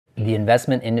the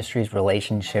investment industry's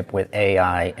relationship with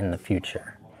AI in the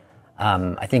future?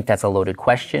 I think that's a loaded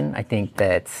question. I think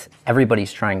that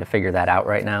everybody's trying to figure that out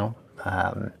right now.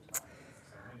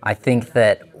 I think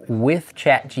that with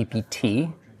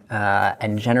ChatGPT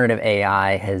and generative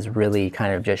AI has really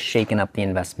kind of just shaken up the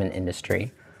investment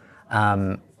industry.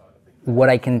 What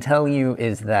I can tell you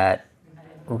is that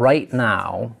right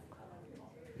now,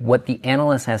 what the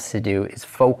analyst has to do is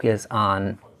focus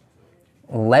on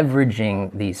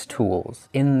leveraging these tools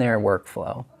in their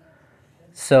workflow.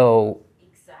 So,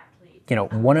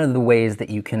 one of the ways that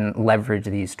you can leverage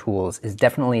these tools is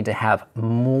definitely to have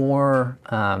more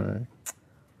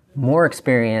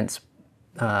experience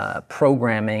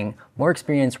programming, more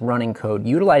experience running code,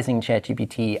 utilizing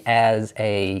ChatGPT as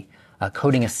a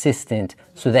coding assistant,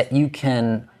 so that you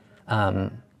can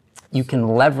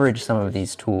leverage some of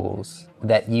these tools,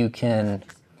 that you can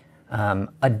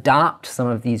adopt some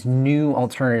of these new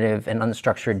alternative and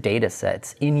unstructured data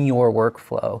sets in your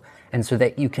workflow, and so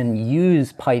that you can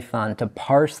use Python to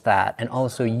parse that and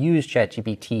also use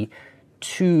ChatGPT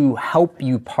to help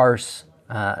you parse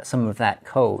some of that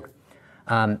code.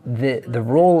 The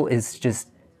role is just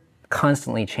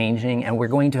constantly changing, and we're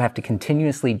going to have to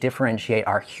continuously differentiate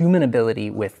our human ability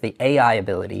with the AI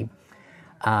ability.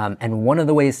 And one of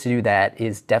the ways to do that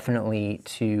is definitely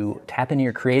to tap into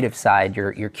your creative side,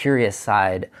 your curious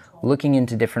side, looking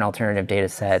into different alternative data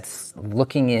sets,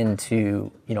 looking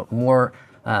into more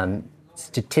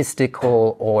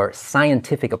statistical or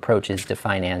scientific approaches to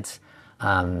finance,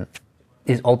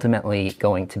 is ultimately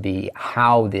going to be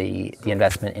how the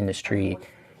investment industry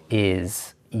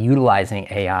is utilizing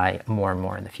AI more and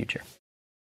more in the future.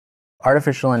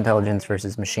 Artificial intelligence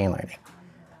versus machine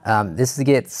learning. This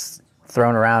gets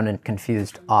thrown around and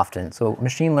confused often. So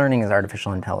machine learning is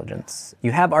artificial intelligence.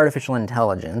 You have artificial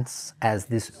intelligence as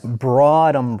this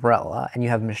broad umbrella, and you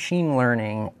have machine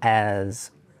learning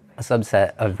as a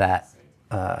subset of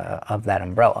that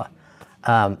umbrella.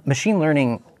 Machine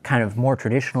learning, kind of more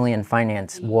traditionally in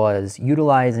finance, was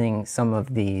utilizing some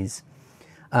of these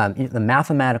the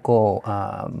mathematical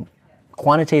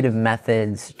quantitative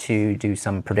methods to do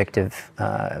some predictive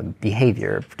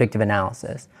behavior, predictive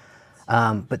analysis.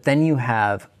 But then you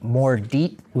have more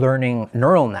deep learning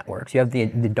neural networks. You have the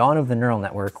dawn of the neural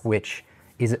network, which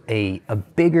is a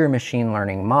bigger machine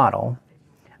learning model.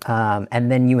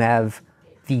 And then you have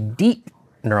the deep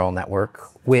neural network,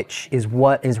 which is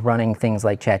what is running things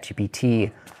like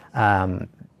ChatGPT.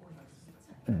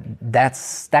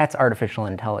 That's artificial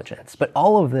intelligence. But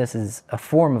all of this is a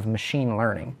form of machine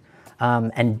learning.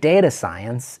 And data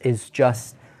science is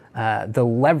just the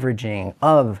leveraging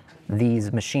of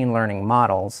these machine learning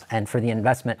models. And for the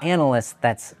investment analyst,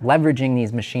 that's leveraging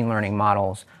these machine learning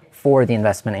models for the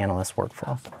investment analyst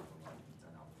workflow.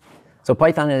 So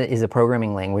Python is a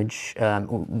programming language.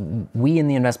 We in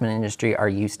the investment industry are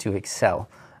used to Excel.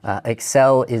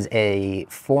 Excel is a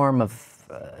form of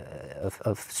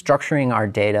structuring our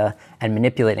data and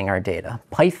manipulating our data.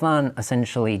 Python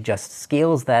essentially just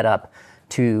scales that up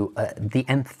to the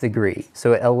nth degree.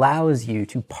 So it allows you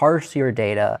to parse your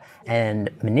data and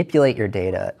manipulate your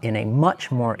data in a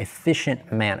much more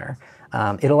efficient manner.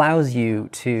 It allows you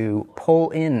to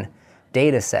pull in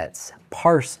data sets,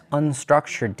 parse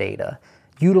unstructured data,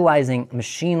 utilizing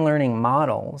machine learning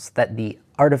models that the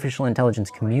artificial intelligence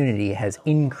community has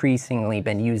increasingly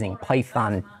been using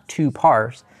Python to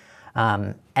parse.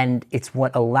 And it's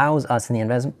what allows us in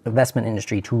the investment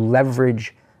industry to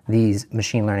leverage these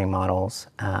machine learning models.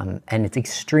 And it's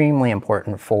extremely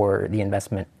important for the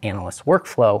investment analyst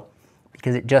workflow,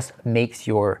 because it just makes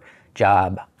your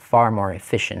job far more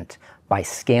efficient by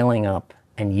scaling up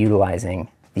and utilizing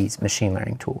these machine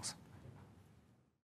learning tools.